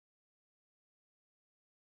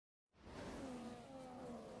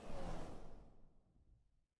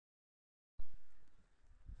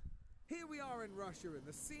Here we are in Russia, in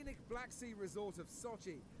the scenic Black Sea resort of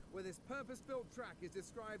Sochi, where this purpose-built track is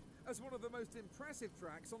described as one of the most impressive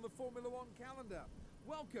tracks on the Formula One calendar.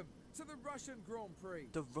 Welcome to the Russian Grand Prix.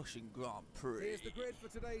 The Russian Grand Prix. Here's the grid for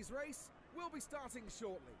today's race. We'll be starting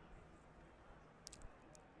shortly.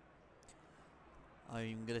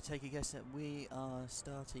 I'm going to take a guess that we are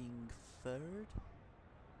starting third.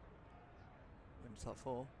 We're in the top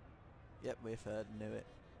four. Yep, we're third, knew it.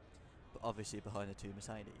 But obviously behind the two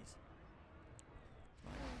Mercedes.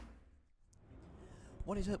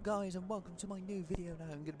 What is up, guys, and welcome to my new video now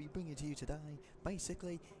I'm going to be bringing to you today.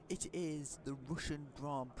 Basically, it is the Russian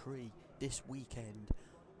Grand Prix this weekend.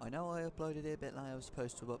 I know I uploaded it a bit late. I was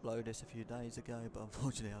supposed to upload this a few days ago, but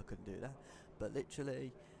unfortunately I couldn't do that. But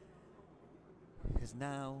literally, because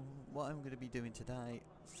now what I'm going to be doing today,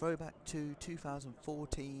 throwback to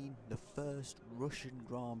 2014, the first Russian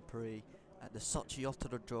Grand Prix at the Sochi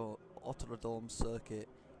Autodrom circuit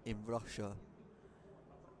in Russia.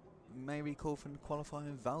 You may recall from the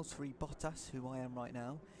qualifying, Valteri Bottas, who I am right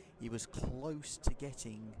now, he was close to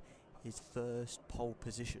getting his first pole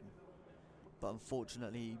position, but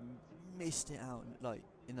unfortunately missed it out, like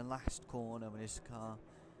in the last corner when his car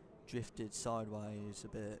drifted sideways a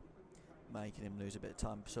bit, making him lose a bit of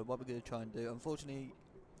time. So what we're going to try and do, unfortunately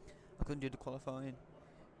I couldn't do the qualifying,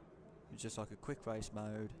 it was just like a quick race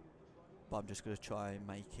mode, but I'm just going to try and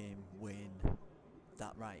make him win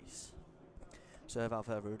that race. So without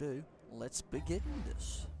further ado, let's begin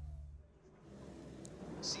this.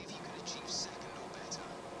 See if you can achieve second or better.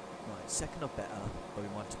 Right, second or better, but we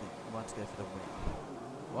want to go for the win.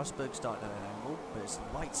 Rosberg started at an angle, but it's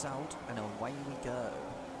lights out and away we go.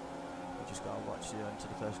 We just gotta watch it into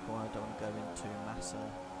the first corner. Don't want to go into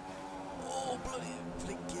Massa. Oh bloody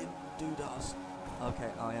flinking doodas.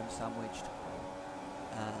 Okay, I am sandwiched.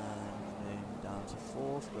 And then down to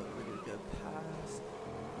fourth, but we're gonna go past.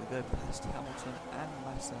 We go past Hamilton and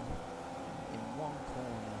Massa in one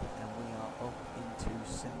corner, and we are up into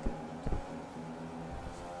second.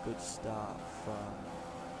 Good start here.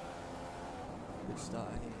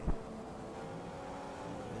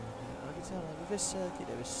 I can tell, like, with this circuit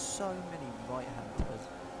there is so many right-hand turns.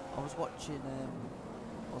 I was watching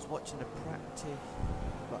a practice,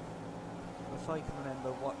 but if I can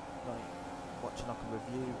remember watching like a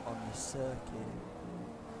review on the circuit,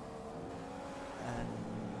 and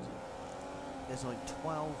there's like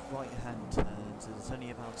 12 right-hand turns and there's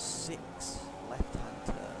only about 6 left-hand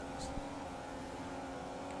turns,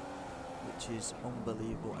 which is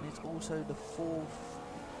unbelievable. And it's also the fourth,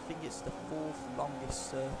 I think it's the fourth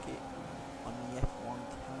longest circuit on the F1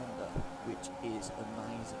 calendar, which is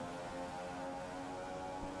amazing.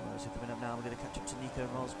 Right, so coming up now, we're going to catch up to Nico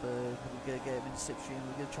Rosberg. We're going to get him in the slipstream.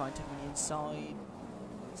 We're going to try and take him on the inside.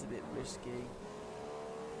 It's a bit risky,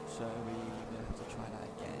 so we're going to have to try that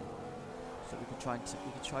again. So we can try and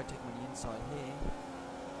take him on the inside here.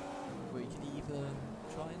 We can either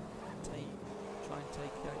try and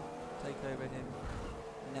take over him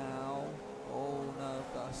now. Oh no,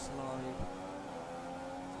 I've got a slide.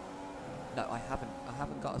 No, I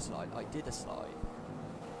haven't got a slide. I did a slide,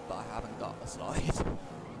 but I haven't got a slide.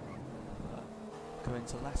 Going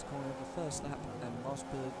to the last corner of the first lap, and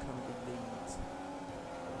Rosberg currently leads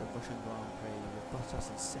the Russian Grand Prix with Bottas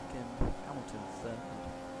in second, Hamilton third,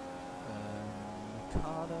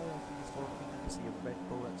 Ricardo, I think it's fourth. I think I can see a Red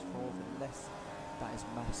Bull that's fourth, unless that is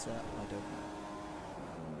Massa, I don't know.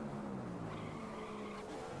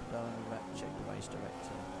 Go and check the race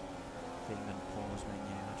director thing and pause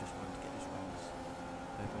menu. I just wanted to get this race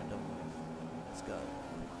over and done with. Let's go.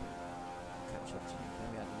 Catch up to you.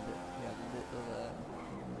 We had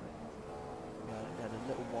a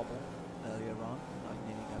little wobble earlier on, like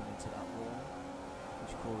nearly going into that wall,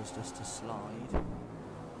 which caused us to slide, and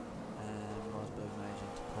Rosberg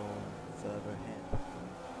managing to pull further ahead.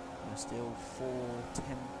 We're still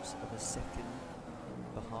 4/10 of a second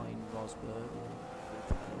behind Rosberg,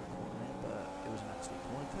 but it was an absolute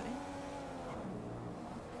corner cutting.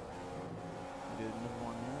 We do another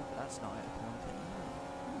one there, but that's not a corner cutting.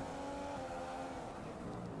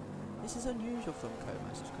 This is unusual from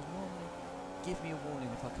Codemasters, because normally give me a warning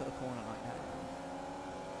if I cut a corner like that.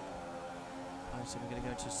 Alright, so we're going to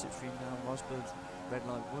go into the slipstream now. Rosberg's red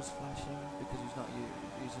light was flashing because he's not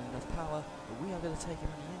using enough power, but we are going to take him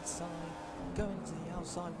on the inside, going into the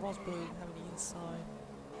outside, Rosberg having the inside,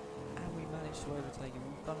 and we managed to overtake him.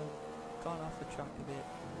 We've gone off the track a bit,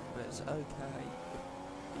 but it's okay.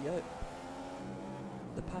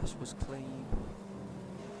 The pass was clean,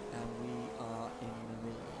 and we are in the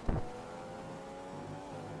lead.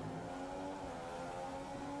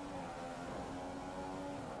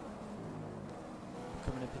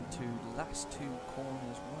 Coming up in to last two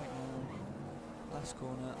corners right now. Last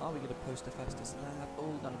corner, are we going to post the fastest lap?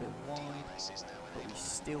 All done a bit wide, but we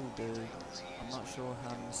still do. I'm not sure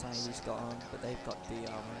how Mercedes got on, but they've got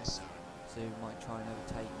DRS, so they might try and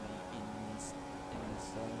overtake me in this.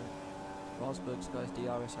 Rosberg's got his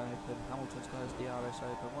DRS open, Hamilton's got his DRS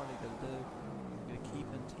open. What are they going to do? We're going to keep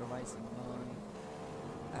them to the racing line,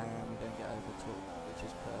 and we don't get overtook, which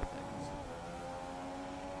is perfect.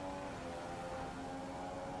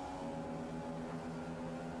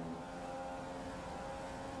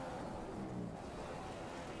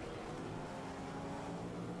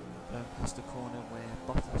 Past the corner where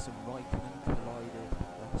Bottas and Raikkonen collided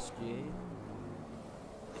last year.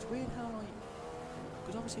 It's weird how, like,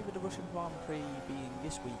 because obviously with the Russian Grand Prix being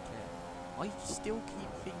this weekend, I still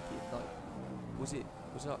keep thinking, like, was it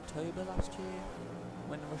October last year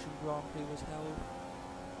when the Russian Grand Prix was held?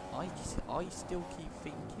 I still keep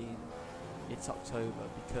thinking it's October,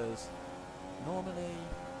 because normally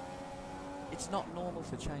it's not normal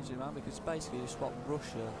for changing around, because basically you swap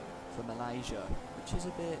Russia for Malaysia, which is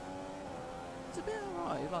a bit. It's a bit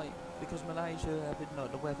alright, like, because Malaysia having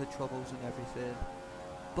like the weather troubles and everything,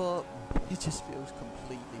 but it just feels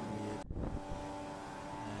completely weird.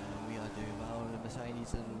 We are doing well. The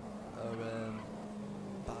Mercedes are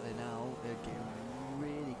battling out. They're getting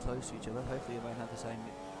really close to each other. Hopefully they won't have the same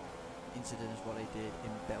incident as what they did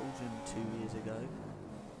in Belgium 2 years ago,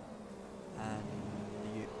 and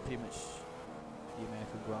pretty much the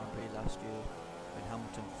American Grand Prix last year when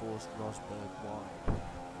Hamilton forced Rosberg wide.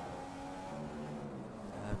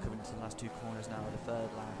 Coming into the last two corners now of the third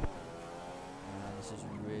lap, and this is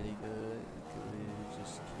really good. Could we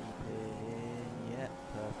just keep it in? Yeah,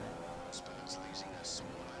 perfect. Rosberg's losing a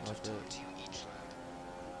small amount of time to you each lap.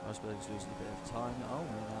 Rosberg's losing a bit of time. Oh,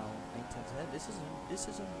 we're now 8 tenths ahead. This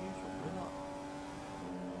is unusual. We're not.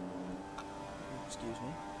 Excuse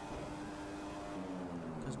me.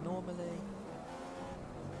 Because normally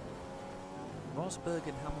Rosberg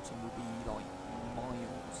and Hamilton will be like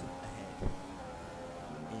miles ahead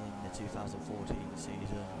in the 2014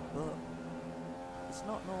 season, but it's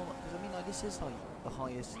not normal, because I mean, like, this is like the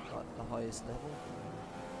highest level,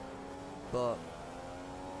 but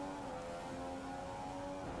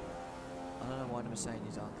I don't know why the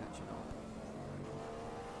Mercedes aren't catching up.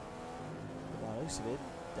 But by the looks of it,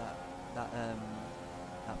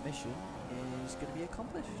 that mission is going to be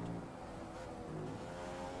accomplished.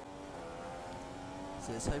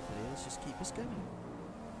 So let's just keep this going.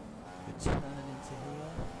 Good turn into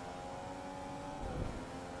here.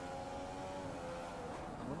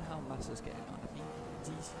 I wonder how Massa's getting on. I think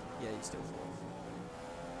he's still fourth.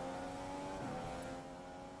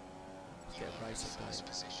 Let's get a race up First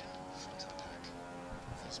position, front of the pack.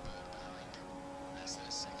 Rosberg behind. As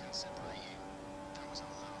the second separate you. That was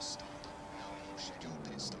our last stop. No more scheduled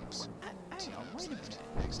pit stops. Hang on, wait a minute.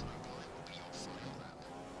 Next time by will be your final lap.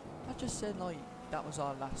 I just said, like, that was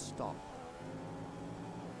our last stop,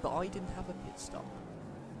 but I didn't have a pit stop.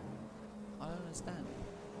 I don't understand.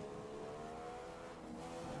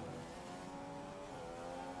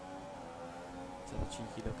 So the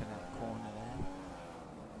cheeky look at that corner there.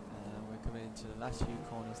 We're coming into the last few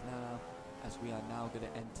corners now, as we are now going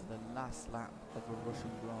to enter the last lap of the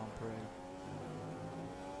Russian Grand Prix.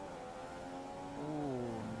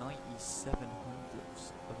 Oh, 97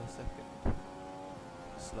 hundredths of a second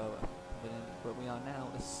slower. But we are now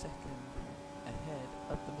a second ahead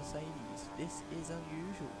of the Mercedes. This is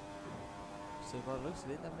unusual. So by the looks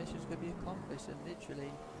of it, that mission is going to be accomplished, and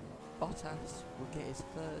literally Bottas will get his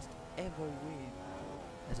first ever win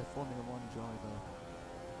as a Formula 1 driver.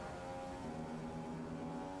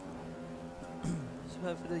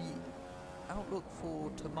 So for the outlook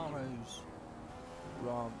for tomorrow's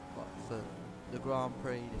for the Grand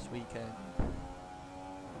Prix this weekend,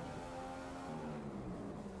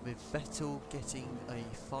 with Vettel getting a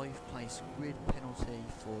 5-place grid penalty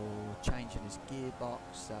for changing his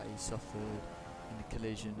gearbox that he suffered in the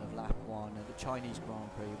collision of lap 1 at the Chinese Grand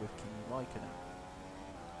Prix with Kimi Raikkonen.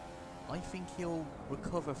 I think he'll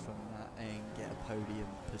recover from that and get a podium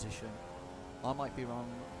position. I might be wrong.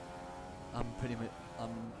 I'm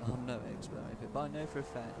no expert, but I know for a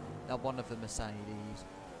fact that one of the Mercedes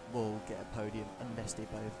will get a podium unless they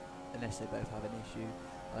both have an issue,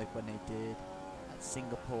 like when they did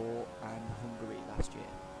Singapore and Hungary last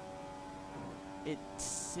year. It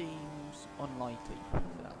seems unlikely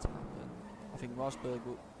for that to happen. I think Rosberg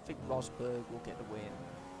will get the win,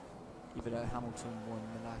 even though Hamilton won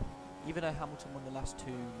the last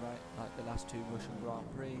two, right? Like the last two Russian Grand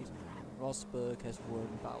Prix. Rosberg has won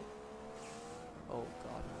about, oh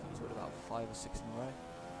god, I think he's won about 5 or 6 in a row.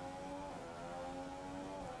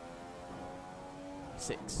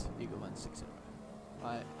 6. Eagle won 6 in a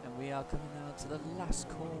row. Right, and we are coming now to the last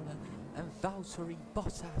corner, and Valteri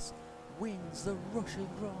Bottas wins the Russian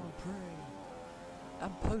Grand Prix.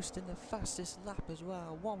 And posting the fastest lap as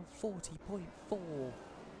well, 1:40.4.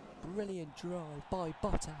 Brilliant drive by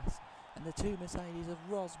Bottas. And the two Mercedes of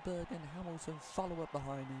Rosberg and Hamilton follow up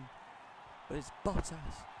behind him. But it's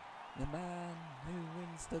Bottas, the man who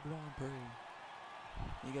wins the Grand Prix.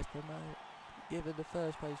 He gets promoted, given the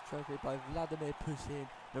first place trophy by Vladimir Putin,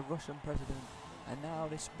 the Russian president. And now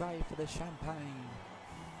they spray for the champagne.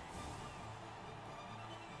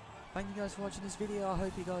 Thank you guys for watching this video. I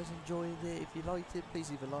hope you guys enjoyed it. If you liked it, please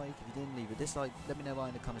leave a like. If you didn't, leave a dislike. Let me know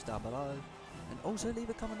in the comments down below. And also leave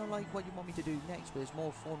a comment on like what you want me to do next, whether it's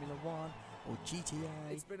more Formula 1 or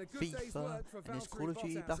GTA, FIFA, and there's Call of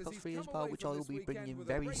Duty Black Ops 3 as well, which I will be bringing in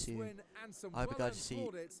very soon. I hope to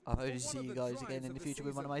see you guys again in the future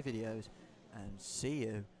with one of my videos, and see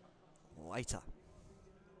you later.